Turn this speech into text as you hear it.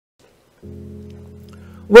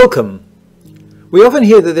Welcome. We often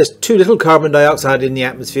hear that there's too little carbon dioxide in the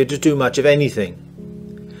atmosphere to do much of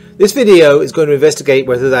anything. This video is going to investigate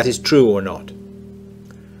whether that is true or not.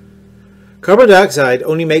 Carbon dioxide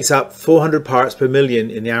only makes up 400 parts per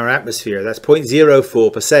million in our atmosphere. That's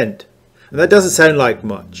 0.04%. And that doesn't sound like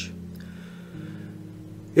much.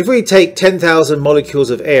 If we take 10,000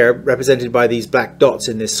 molecules of air, represented by these black dots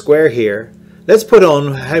in this square here, let's put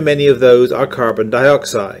on how many of those are carbon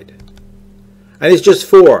dioxide. And it's just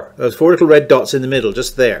four, those four little red dots in the middle,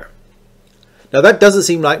 just there. Now that doesn't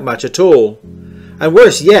seem like much at all. And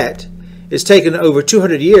worse yet, it's taken over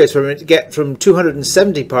 200 years for it to get from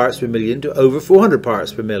 270 parts per million to over 400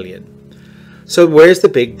 parts per million. So where's the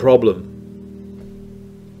big problem?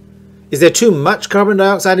 Is there too much carbon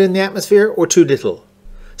dioxide in the atmosphere or too little?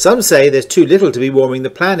 Some say there's too little to be warming the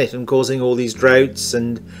planet and causing all these droughts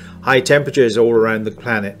and high temperatures all around the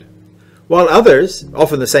planet. While others,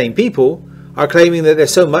 often the same people, are claiming that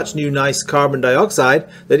there's so much new nice carbon dioxide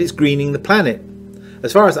that it's greening the planet.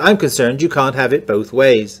 As far as I'm concerned, you can't have it both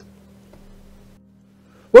ways.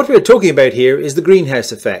 What we're talking about here is the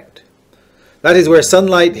greenhouse effect. That is where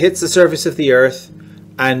sunlight hits the surface of the Earth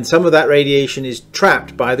and some of that radiation is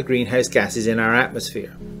trapped by the greenhouse gases in our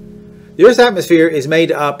atmosphere. The Earth's atmosphere is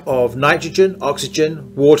made up of nitrogen,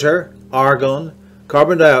 oxygen, water, argon,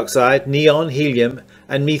 carbon dioxide, neon, helium,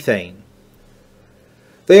 and methane.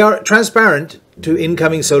 They are transparent to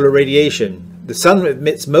incoming solar radiation. The sun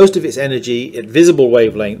emits most of its energy at visible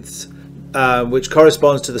wavelengths, which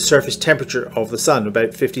corresponds to the surface temperature of the sun,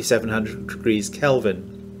 about 5700 degrees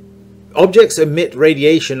Kelvin. Objects emit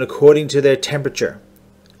radiation according to their temperature.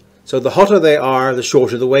 So the hotter they are, the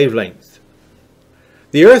shorter the wavelength.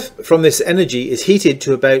 The Earth from this energy is heated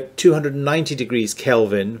to about 290 degrees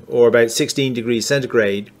Kelvin, or about 16 degrees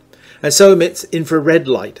centigrade, and so emits infrared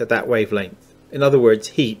light at that wavelength. In other words,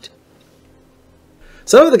 heat.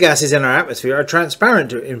 Some of the gases in our atmosphere are transparent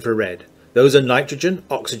to infrared. Those are nitrogen,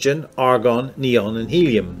 oxygen, argon, neon, and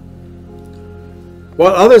helium.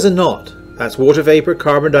 While others are not. That's water vapor,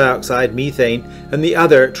 carbon dioxide, methane, and the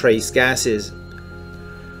other trace gases.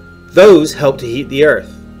 Those help to heat the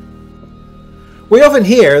Earth. We often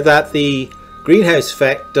hear that the greenhouse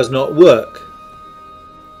effect does not work.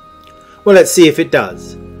 Well, let's see if it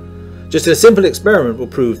does. Just a simple experiment will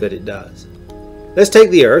prove that it does. Let's take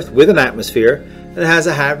the Earth with an atmosphere that has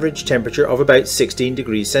an average temperature of about 16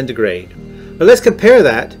 degrees centigrade. Now let's compare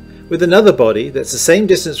that with another body that's the same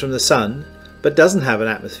distance from the Sun but doesn't have an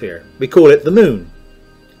atmosphere. We call it the Moon.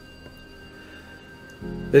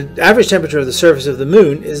 The average temperature of the surface of the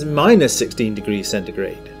Moon is minus 16 degrees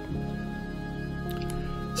centigrade.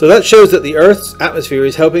 So that shows that the Earth's atmosphere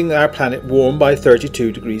is helping our planet warm by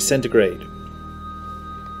 32 degrees centigrade.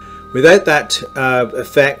 Without that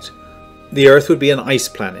effect, the Earth would be an ice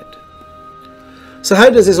planet. So how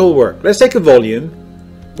does this all work? Let's take a volume,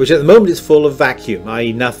 which at the moment is full of vacuum,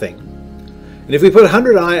 i.e. nothing. And if we put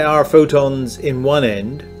 100 IR photons in one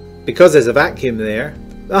end, because there's a vacuum there,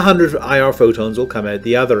 100 IR photons will come out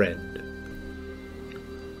the other end.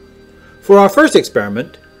 For our first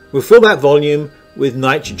experiment, we'll fill that volume with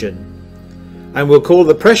nitrogen, and we'll call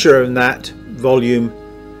the pressure in that volume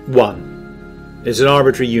 1. It's an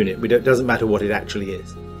arbitrary unit, it doesn't matter what it actually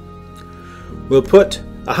is. We'll put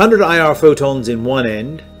 100 IR photons in one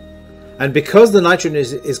end, and because the nitrogen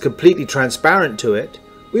is completely transparent to it,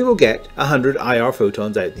 we will get 100 IR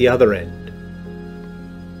photons out the other end.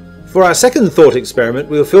 For our second thought experiment,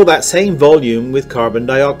 we'll fill that same volume with carbon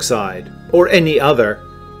dioxide, or any other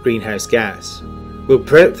greenhouse gas. We'll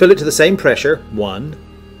fill it to the same pressure, 1,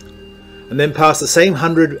 and then pass the same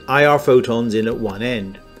 100 IR photons in at one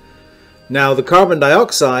end. Now the carbon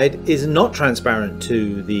dioxide is not transparent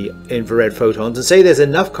to the infrared photons, and say there's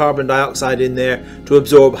enough carbon dioxide in there to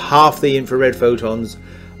absorb half the infrared photons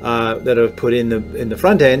that are put in the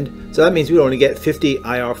front end, so that means we'll only get 50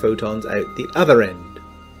 IR photons out the other end.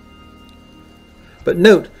 But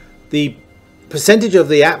note, the percentage of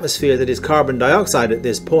the atmosphere that is carbon dioxide at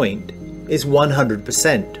this point is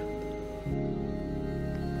 100%.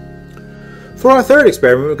 For our third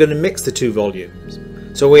experiment, we're going to mix the two volumes.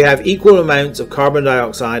 So we have equal amounts of carbon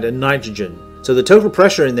dioxide and nitrogen. So the total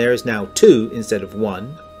pressure in there is now 2 instead of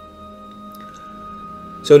 1.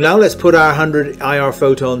 So now let's put our 100 IR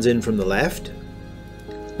photons in from the left.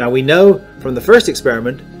 Now we know from the first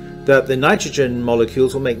experiment that the nitrogen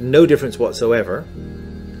molecules will make no difference whatsoever.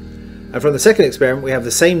 And from the second experiment we have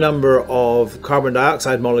the same number of carbon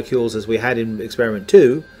dioxide molecules as we had in experiment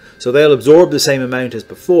 2. So they'll absorb the same amount as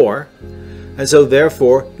before. And so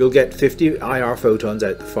therefore you'll get 50 IR photons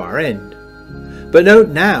out the far end. But note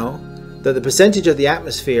now that the percentage of the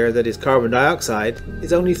atmosphere that is carbon dioxide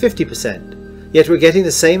is only 50%, yet we're getting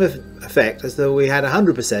the same effect as though we had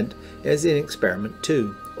 100% as in experiment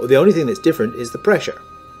 2. Or the only thing that's different is the pressure.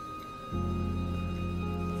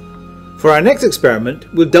 For our next experiment,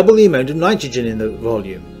 we'll double the amount of nitrogen in the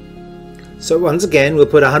volume. So once again, we'll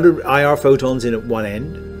put 100 IR photons in at one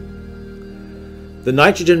end. The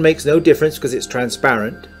nitrogen makes no difference because it's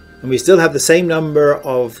transparent, and we still have the same number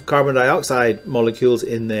of carbon dioxide molecules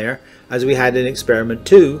in there as we had in experiment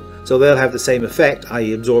 2, so they'll have the same effect,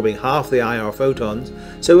 i.e. absorbing half the IR photons,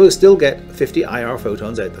 so we'll still get 50 IR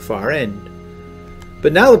photons out the far end.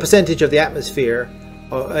 But now the percentage of the atmosphere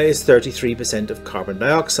is 33% of carbon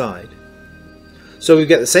dioxide. So we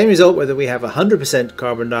get the same result whether we have 100%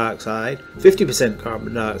 carbon dioxide, 50%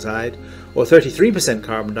 carbon dioxide, or 33%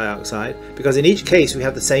 carbon dioxide, because in each case we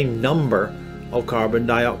have the same number of carbon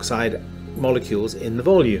dioxide molecules in the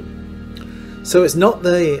volume. So it's not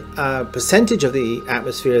the percentage of the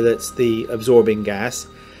atmosphere that's the absorbing gas,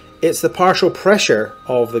 it's the partial pressure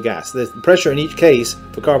of the gas. The pressure in each case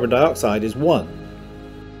for carbon dioxide is 1.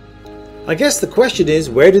 I guess the question is,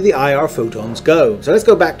 where do the IR photons go? So let's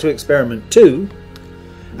go back to experiment 2,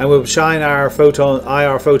 and we'll shine our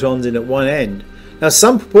IR photons in at one end. Now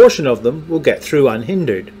some proportion of them will get through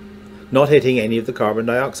unhindered, not hitting any of the carbon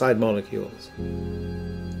dioxide molecules.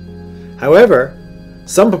 However,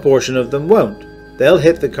 some proportion of them won't. They'll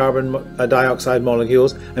hit the carbon dioxide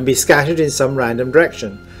molecules and be scattered in some random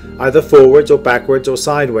direction, either forwards or backwards or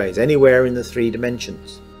sideways, anywhere in the 3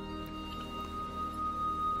 dimensions.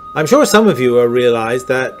 I'm sure some of you will realise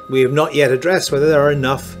that we have not yet addressed whether there are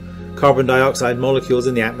enough carbon dioxide molecules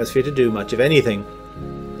in the atmosphere to do much of anything.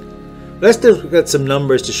 Let's look at some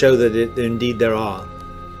numbers to show that indeed there are.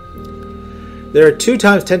 There are 2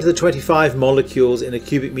 times 10 to the 25 molecules in a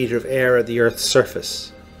cubic metre of air at the Earth's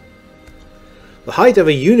surface. The height of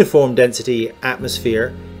a uniform density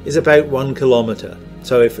atmosphere is about 1 kilometre.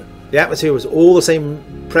 So if the atmosphere was all the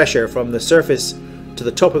same pressure from the surface to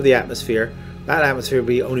the top of the atmosphere, that atmosphere would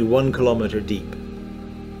be only 1 kilometre deep.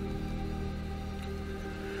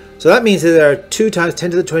 So that means that there are 2 times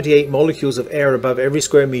 10 to the 28 molecules of air above every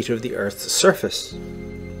square metre of the Earth's surface.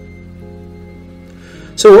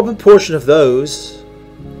 So what proportion of those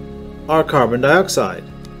are carbon dioxide?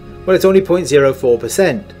 Well, it's only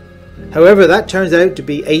 0.04%. However, that turns out to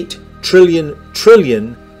be 8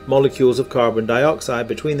 trillion molecules of carbon dioxide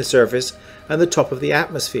between the surface and the top of the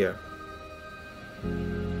atmosphere.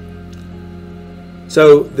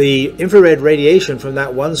 So the infrared radiation from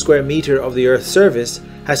that 1 square metre of the Earth's surface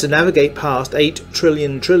has to navigate past 8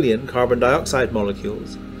 trillion carbon dioxide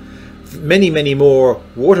molecules, many more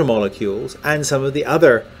water molecules, and some of the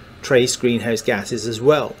other trace greenhouse gases as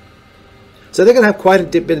well. So they're going to have quite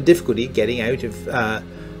a bit of difficulty getting out of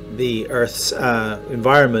the Earth's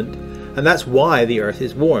environment, and that's why the Earth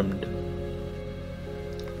is warmed.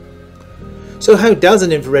 So how does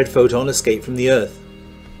an infrared photon escape from the Earth?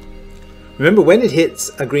 Remember, when it hits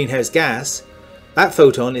a greenhouse gas, that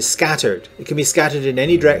photon is scattered. It can be scattered in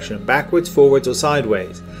any direction, backwards, forwards or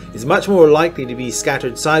sideways. It's much more likely to be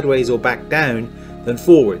scattered sideways or back down than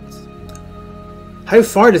forwards. How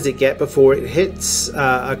far does it get before it hits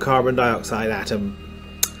a carbon dioxide atom?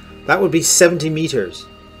 That would be 70 meters.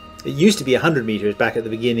 It used to be 100 meters back at the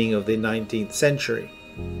beginning of the 19th century.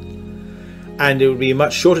 And it would be a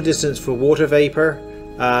much shorter distance for water vapor,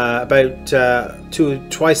 about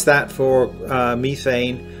twice that for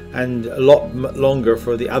methane, and a lot longer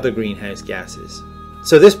for the other greenhouse gases.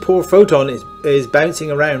 So this poor photon is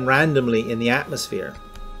bouncing around randomly in the atmosphere.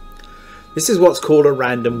 This is what's called a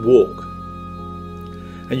random walk.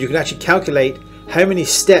 And you can actually calculate how many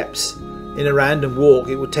steps in a random walk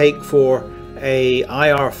it would take for a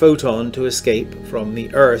IR photon to escape from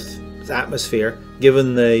the Earth's atmosphere,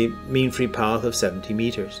 given the mean free path of 70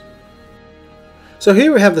 meters. So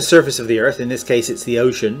here we have the surface of the Earth, in this case it's the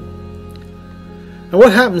ocean. And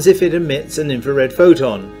what happens if it emits an infrared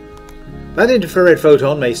photon? That infrared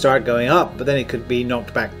photon may start going up, but then it could be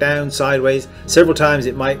knocked back down, sideways. Several times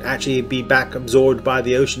it might actually be back absorbed by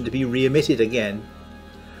the ocean to be re-emitted again.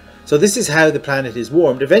 So this is how the planet is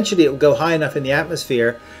warmed. Eventually it will go high enough in the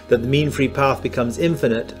atmosphere that the mean free path becomes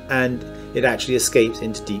infinite and it actually escapes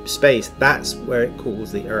into deep space. That's where it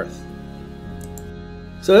cools the Earth.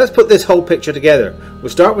 So let's put this whole picture together. We'll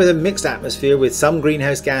start with a mixed atmosphere with some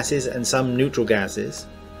greenhouse gases and some neutral gases,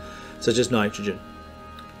 such as nitrogen.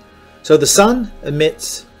 So the sun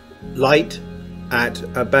emits light at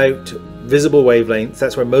about visible wavelengths.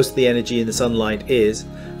 That's where most of the energy in the sunlight is,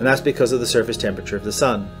 and that's because of the surface temperature of the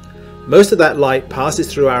sun. Most of that light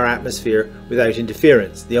passes through our atmosphere without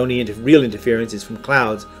interference. The only real interference is from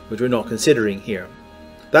clouds, which we're not considering here.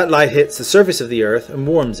 That light hits the surface of the Earth and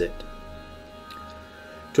warms it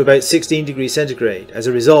to about 16 degrees centigrade. As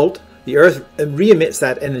a result, the Earth re-emits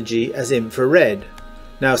that energy as infrared.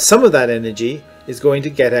 Now, some of that energy is going to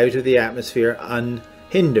get out of the atmosphere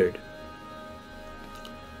unhindered,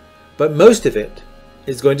 but most of it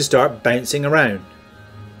is going to start bouncing around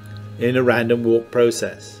in a random walk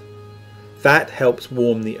process. That helps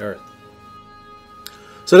warm the Earth.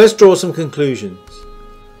 So let's draw some conclusions.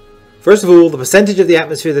 First of all, the percentage of the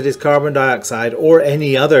atmosphere that is carbon dioxide or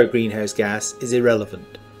any other greenhouse gas is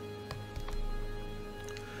irrelevant.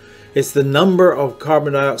 It's the number of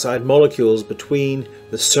carbon dioxide molecules between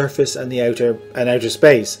the surface and the outer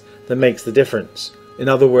space that makes the difference. In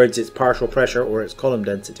other words, its partial pressure or its column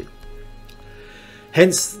density.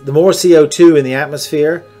 Hence, the more CO2 in the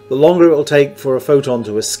atmosphere, the longer it will take for a photon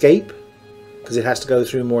to escape, because it has to go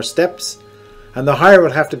through more steps, and the higher it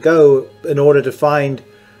will have to go in order to find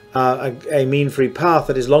a mean free path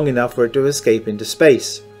that is long enough for it to escape into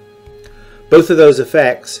space. Both of those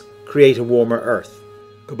effects create a warmer Earth.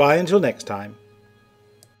 Goodbye until next time.